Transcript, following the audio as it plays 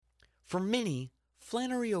For many,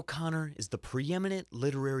 Flannery O'Connor is the preeminent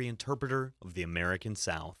literary interpreter of the American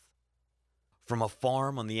South. From a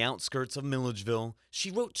farm on the outskirts of Milledgeville,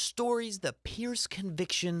 she wrote stories that pierce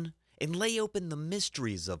conviction and lay open the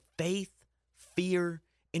mysteries of faith, fear,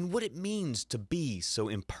 and what it means to be so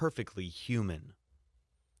imperfectly human.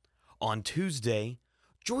 On Tuesday,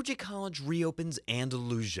 Georgia College reopens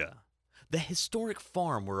Andalusia, the historic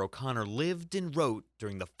farm where O'Connor lived and wrote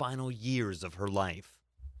during the final years of her life.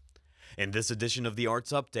 In this edition of the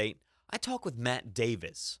Arts Update, I talk with Matt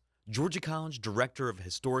Davis, Georgia College Director of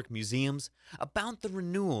Historic Museums, about the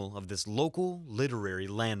renewal of this local literary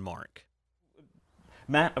landmark.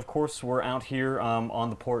 Matt, of course, we're out here on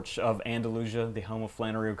the porch of Andalusia, the home of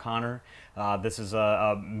Flannery O'Connor. This is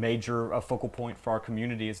a major focal point for our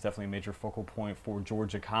community. It's definitely a major focal point for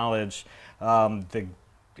Georgia College.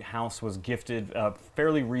 The house was gifted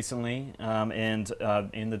fairly recently, and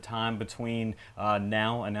in the time between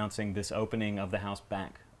now announcing this opening of the house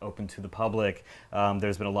back open to the public,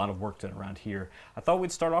 there's been a lot of work done around here. I thought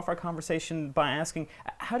we'd start off our conversation by asking,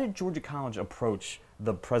 how did Georgia College approach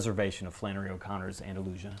the preservation of Flannery O'Connor's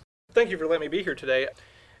Andalusia? Thank you for letting me be here today.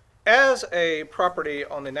 As a property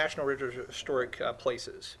on the National Register of Historic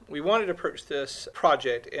Places, we wanted to approach this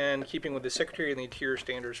project in keeping with the Secretary of the Interior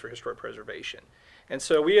Standards for Historic Preservation. And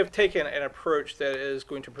so we have taken an approach that is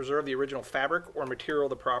going to preserve the original fabric or material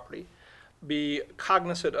of the property, be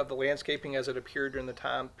cognizant of the landscaping as it appeared during the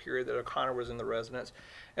time period that O'Connor was in the residence,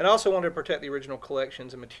 and also wanted to protect the original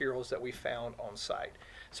collections and materials that we found on site.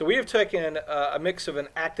 So we have taken a mix of an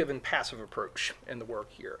active and passive approach in the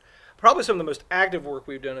work here. Probably some of the most active work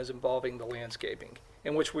we've done is involving the landscaping,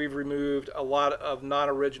 in which we've removed a lot of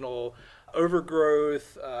non-original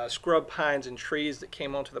overgrowth, scrub pines and trees that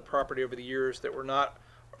came onto the property over the years that were not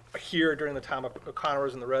here during the time O'Connor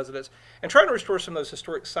was in the residence, and trying to restore some of those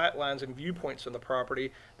historic sightlines and viewpoints on the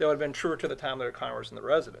property that would have been truer to the time that O'Connor was in the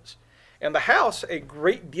residence. And the house, a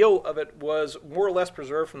great deal of it was more or less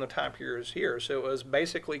preserved from the time periods here. So it was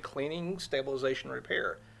basically cleaning, stabilization,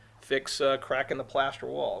 repair. Fix a crack in the plaster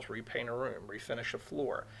walls, repaint a room, refinish a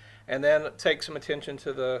floor. And then take some attention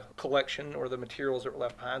to the collection or the materials that were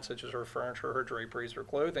left behind, such as her furniture, her draperies, her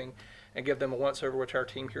clothing, and give them a once-over, which our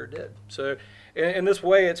team here did. So in this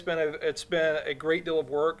way, it's been a great deal of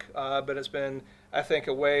work, but it's been, I think,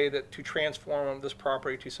 a way that to transform this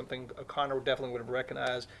property to something O'Connor definitely would have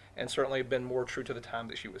recognized and certainly been more true to the time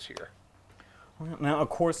that she was here. Now, of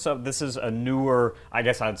course, this is a newer, I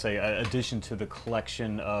guess I'd say, addition to the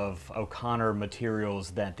collection of O'Connor materials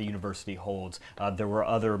that the university holds. There were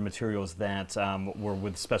other materials that were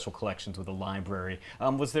with special collections with the library.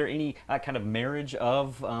 Was there any kind of marriage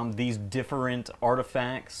of these different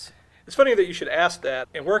artifacts? It's funny that you should ask that.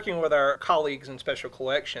 In working with our colleagues in special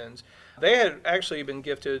collections, they had actually been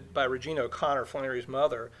gifted by Regina O'Connor, Flannery's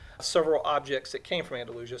mother, several objects that came from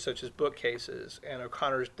Andalusia, such as bookcases and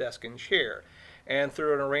O'Connor's desk and chair. And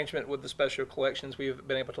through an arrangement with the special collections, we've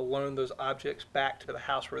been able to loan those objects back to the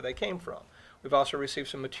house where they came from. We've also received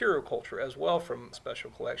some material culture as well from special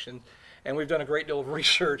collections, and we've done a great deal of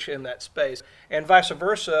research in that space. And vice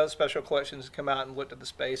versa, special collections come out and looked at the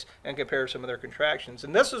space and compared some of their contractions.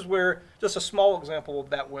 And this is where, just a small example of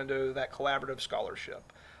that window, that collaborative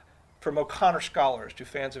scholarship. From O'Connor scholars to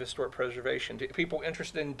fans of historic preservation to people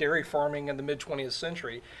interested in dairy farming in the mid-20th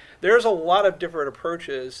century, there's a lot of different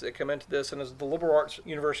approaches that come into this. And as the Liberal Arts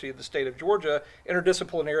University of the state of Georgia,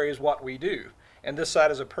 interdisciplinary is what we do. And this site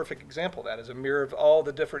is a perfect example of that, as a mirror of all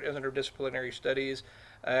the different interdisciplinary studies,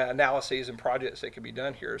 analyses, and projects that can be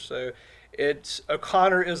done here. So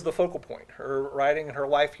O'Connor is the focal point. Her writing and her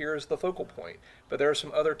life here is the focal point. But there are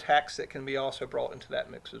some other tacks that can be also brought into that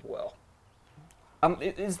mix as well.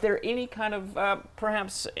 Is there any kind of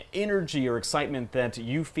perhaps energy or excitement that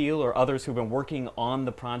you feel or others who've been working on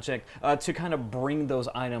the project to kind of bring those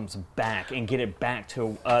items back and get it back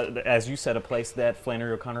to, as you said, a place that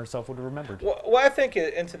Flannery O'Connor herself would have remembered? Well, I think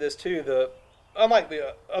into this too, unlike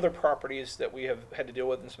the other properties that we have had to deal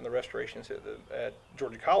with in some of the restorations at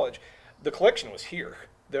Georgia College, the collection was here.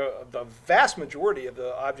 The vast majority of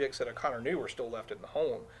the objects that O'Connor knew were still left in the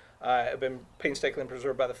home. Have been painstakingly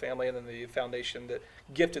preserved by the family and then the foundation that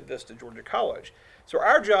gifted this to Georgia College. So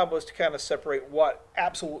our job was to kind of separate what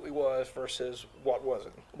absolutely was versus what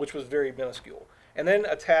wasn't, which was very minuscule. And then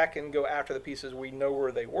attack and go after the pieces we know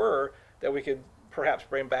where they were that we could perhaps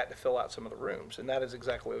bring back to fill out some of the rooms. And that is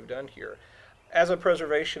exactly what we've done here. As a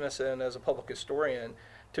preservationist and as a public historian,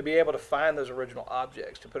 to be able to find those original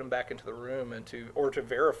objects, to put them back into the room and to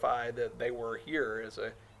verify that they were here is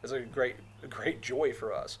a great joy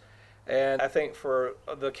for us. And I think for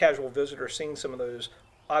the casual visitor seeing some of those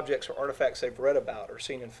objects or artifacts they've read about or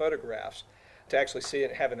seen in photographs, to actually see it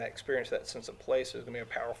and having that experience, that sense of place is going to be a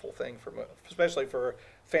powerful thing, especially for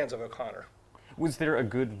fans of O'Connor. Was there a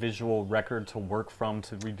good visual record to work from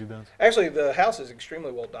to redo those? Actually, the house is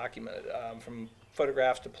extremely well documented, from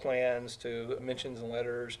photographs to plans to mentions and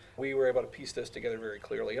letters. We were able to piece this together very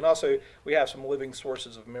clearly. And also, we have some living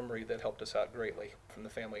sources of memory that helped us out greatly from the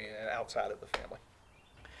family and outside of the family.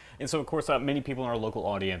 And so, of course, many people in our local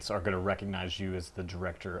audience are going to recognize you as the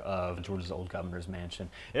director of Georgia's Old Governor's Mansion.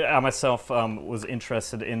 I myself was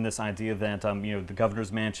interested in this idea that the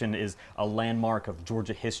Governor's Mansion is a landmark of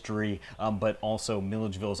Georgia history, but also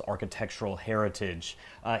Milledgeville's architectural heritage.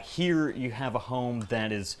 Here, you have a home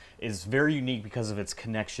that is very unique because of its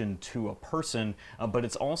connection to a person, but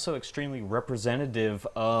it's also extremely representative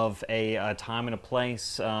of a time and a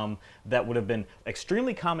place that would have been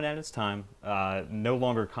extremely common at its time, no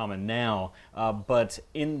longer common now, but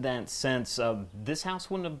in that sense, this house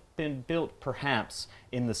wouldn't have been built perhaps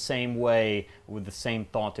in the same way with the same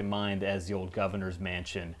thought in mind as the Old Governor's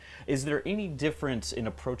Mansion. Is there any difference in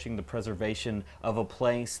approaching the preservation of a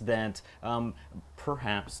place that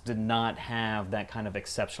perhaps did not have that kind of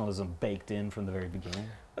exceptionalism baked in from the very beginning?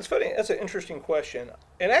 That's funny. That's an interesting question.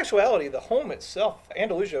 In actuality, the home itself,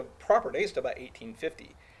 Andalusia, proper dates to about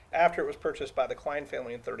 1850. After it was purchased by the Klein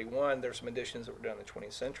family in 31, there's some additions that were done in the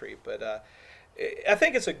 20th century. But I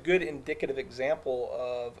think it's a good indicative example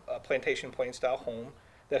of a plantation plain style home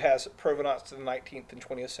that has provenance to the 19th and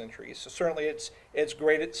 20th centuries. So certainly its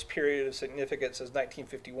greatest period of significance is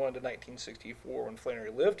 1951 to 1964 when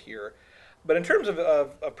Flannery lived here. But in terms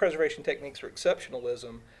of preservation techniques or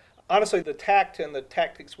exceptionalism, honestly, the tact and the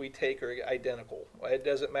tactics we take are identical. It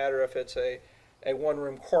doesn't matter if it's a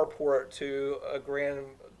one-room carport to a grand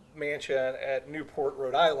mansion at Newport,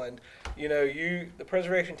 Rhode Island. The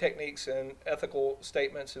preservation techniques and ethical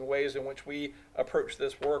statements and ways in which we approach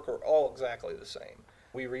this work are all exactly the same.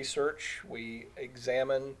 We research, we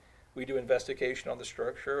examine, we do investigation on the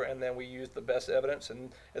structure, and then we use the best evidence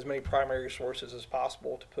and as many primary sources as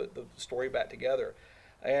possible to put the story back together.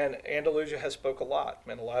 And Andalusia has spoke a lot,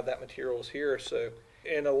 and a lot of that material is here. So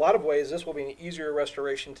in a lot of ways, this will be an easier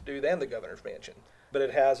restoration to do than the Governor's Mansion, but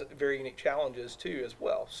it has very unique challenges too as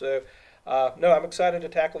well. So no, I'm excited to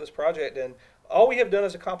tackle this project, and all we have done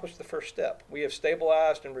is accomplish the first step. We have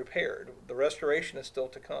stabilized and repaired. The restoration is still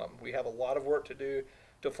to come. We have a lot of work to do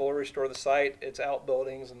to fully restore the site, its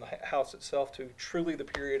outbuildings, and the house itself to truly the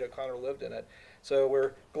period O'Connor lived in it. So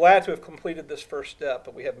we're glad to have completed this first step,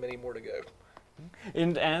 but we have many more to go.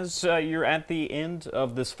 And as you're at the end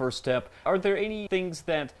of this first step, are there any things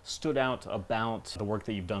that stood out about the work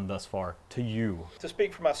that you've done thus far to you? To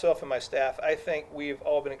speak for myself and my staff, I think we've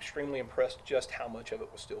all been extremely impressed just how much of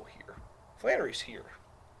it was still here. Flannery's here.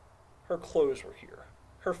 Her clothes were here.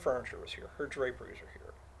 Her furniture was here. Her draperies are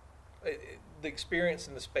here. The experience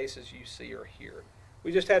and the spaces you see are here.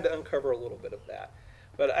 We just had to uncover a little bit of that.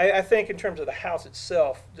 But I think in terms of the house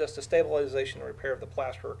itself, just the stabilization and repair of the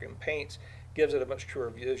plasterwork and paints gives it a much truer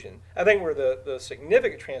vision. I think where the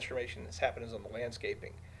significant transformation that's happened is on the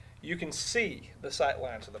landscaping. You can see the sight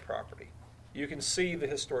lines of the property. You can see the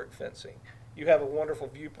historic fencing. You have a wonderful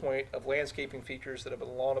viewpoint of landscaping features that have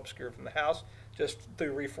been long obscured from the house just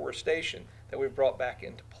through reforestation that we've brought back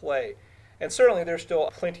into play. And certainly there's still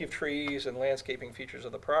plenty of trees and landscaping features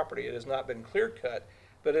of the property. It has not been clear cut,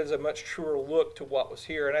 but it is a much truer look to what was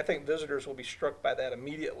here. And I think visitors will be struck by that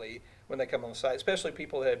immediately when they come on the site, especially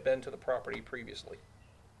people that had been to the property previously.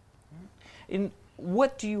 And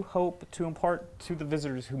what do you hope to impart to the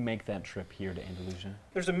visitors who make that trip here to Andalusia?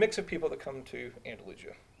 There's a mix of people that come to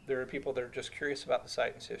Andalusia. There are people that are just curious about the site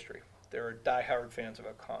and its history. There are diehard fans of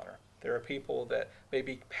O'Connor. There are people that may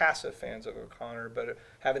be passive fans of O'Connor but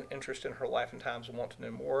have an interest in her life and times and want to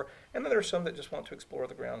know more. And then there are some that just want to explore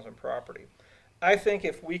the grounds and property. I think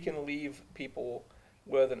if we can leave people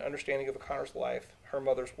with an understanding of O'Connor's life, her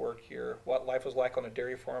mother's work here, what life was like on a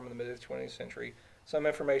dairy farm in the mid-20th century, some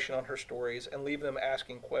information on her stories, and leave them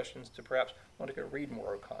asking questions to perhaps want to go read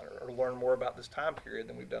more O'Connor or learn more about this time period,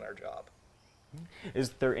 then we've done our job.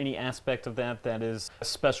 Is there any aspect of that that is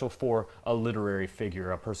special for a literary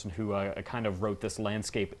figure, a person who kind of wrote this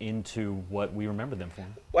landscape into what we remember them for?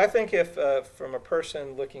 Well, I think if from a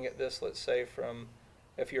person looking at this, let's say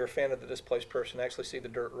if you're a fan of the Displaced Person, actually see the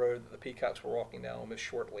dirt road that the peacocks were walking down almost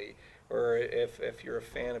shortly, or if you're a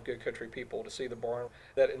fan of Good Country People, to see the barn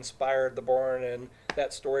that inspired the barn and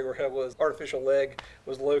that story where Hela's artificial leg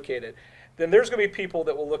was located, then there's going to be people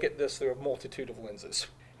that will look at this through a multitude of lenses.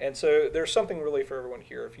 And so there's something really for everyone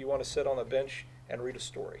here. If you want to sit on a bench and read a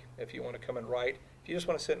story, if you want to come and write, if you just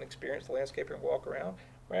want to sit and experience the landscape and walk around,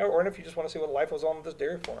 or if you just want to see what life was on this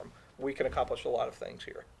dairy farm, we can accomplish a lot of things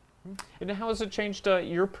here. And how has it changed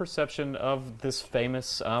your perception of this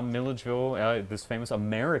famous Milledgeville, this famous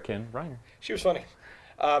American writer? She was funny.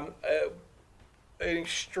 An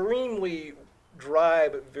extremely dry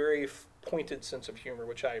but very pointed sense of humor,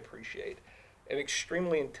 which I appreciate. An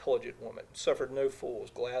extremely intelligent woman, suffered no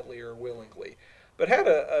fools, gladly or willingly, but had,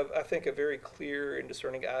 I think, a very clear and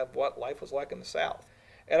discerning eye of what life was like in the South.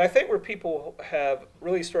 And I think where people have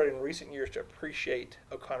really started in recent years to appreciate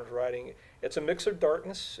O'Connor's writing, it's a mix of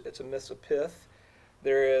darkness, it's a mix of pith.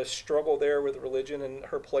 There is struggle there with religion and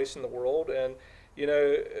her place in the world, and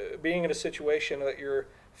being in a situation that you're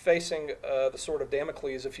facing the sword of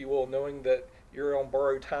Damocles, if you will, knowing that you're on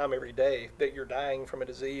borrowed time every day, that you're dying from a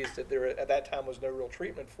disease that there at that time was no real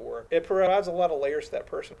treatment for. It provides a lot of layers to that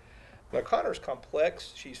person. O'Connor's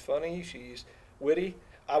complex, she's funny, she's witty.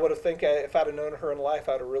 I would have think if I'd have known her in life,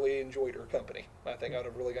 I'd have really enjoyed her company. I think I'd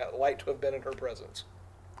have really liked to have been in her presence.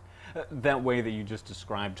 That way that you just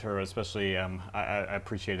described her, especially, I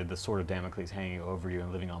appreciated the sword of Damocles hanging over you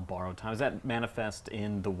and living on borrowed time. Does that manifest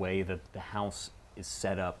in the way that the house is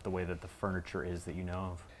set up, the way that the furniture is that you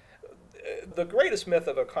know of? The greatest myth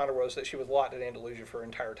of O'Connor was that she was locked in Andalusia for her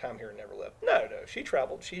entire time here and never left. No, she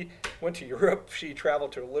traveled. She went to Europe. She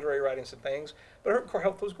traveled to literary writings and things, but her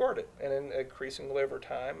health was guarded, and in increasingly over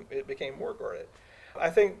time, it became more guarded.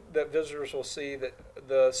 I think that visitors will see that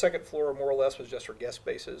the second floor more or less was just her guest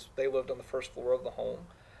spaces. They lived on the first floor of the home.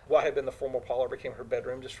 What had been the formal parlor became her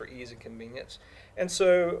bedroom just for ease and convenience. And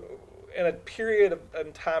so in a period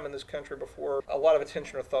of time in this country before a lot of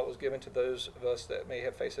attention or thought was given to those of us that may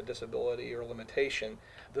have faced a disability or limitation,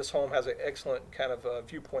 this home has an excellent kind of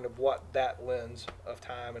viewpoint of what that lens of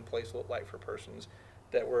time and place looked like for persons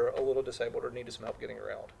that were a little disabled or needed some help getting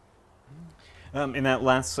around. In that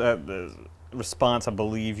last response, I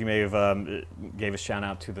believe you may have gave a shout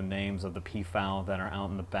out to the names of the peafowl that are out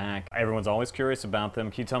in the back. Everyone's always curious about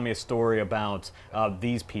them. Can you tell me a story about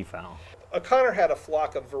these peafowl? O'Connor had a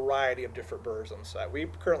flock of variety of different birds on the site. We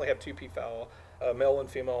currently have two peafowl, male and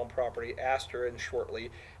female on property, Aster and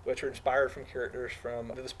Shortly, which are inspired from characters from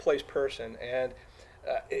the displaced person. And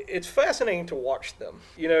it's fascinating to watch them.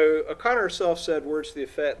 O'Connor herself said words to the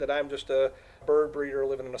effect that I'm just a bird breeder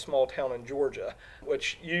living in a small town in Georgia,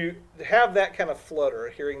 which you have that kind of flutter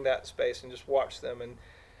hearing that space and just watch them. And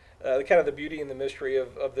the kind of the beauty and the mystery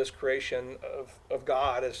of this creation of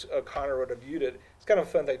God, as O'Connor would have viewed it. It's kind of a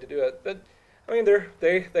fun thing to do it. But, I mean,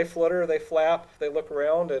 they flutter, they flap, they look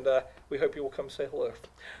around, and we hope you will come say hello.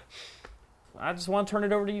 I just want to turn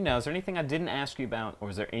it over to you now. Is there anything I didn't ask you about,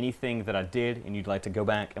 or is there anything that I did and you'd like to go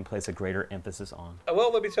back and place a greater emphasis on?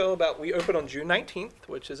 Well, let me tell you about, we open on June 19th,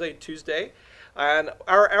 which is a Tuesday. And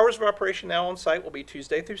our hours of operation now on site will be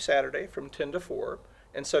Tuesday through Saturday from 10 to 4.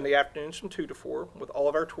 And Sunday afternoons from 2 to 4, with all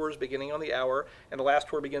of our tours beginning on the hour, and the last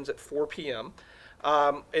tour begins at 4 p.m.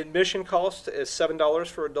 Admission cost is $7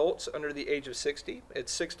 for adults under the age of 60.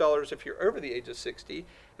 It's $6 if you're over the age of 60,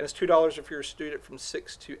 and it's $2 if you're a student from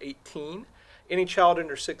 6 to 18. Any child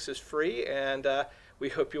under 6 is free, and we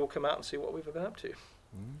hope you will come out and see what we've been up to.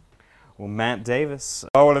 Well, Matt Davis,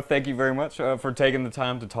 I want to thank you very much for taking the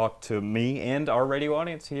time to talk to me and our radio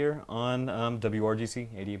audience here on WRGC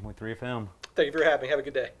 88.3 FM. Thank you for having me. Have a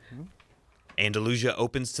good day. Andalusia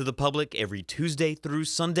opens to the public every Tuesday through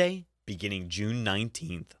Sunday, beginning June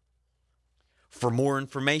 19th. For more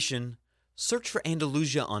information, search for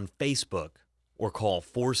Andalusia on Facebook or call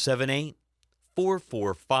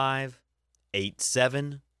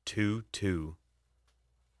 478-445-8722.